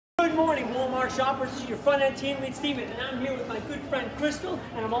morning, Walmart shoppers. This is your front-end team lead, Steven, and I'm here with my good friend, Crystal,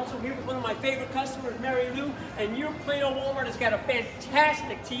 and I'm also here with one of my favorite customers, Mary Lou, and your Plano Walmart has got a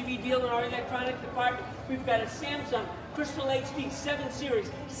fantastic TV deal in our electronic department. We've got a Samsung Crystal HD 7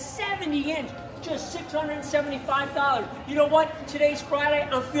 Series, 70-inch, just $675. You know what? Today's Friday.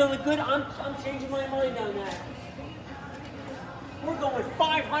 I'm feeling good. I'm changing my mind on that. We're going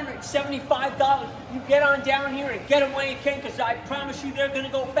 $575. You get on down here and get them when you can, because I promise you they're going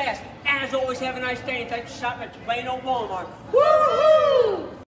to go fast. As always, have a nice day, and thanks for shopping at Plano Walmart. Woo-hoo!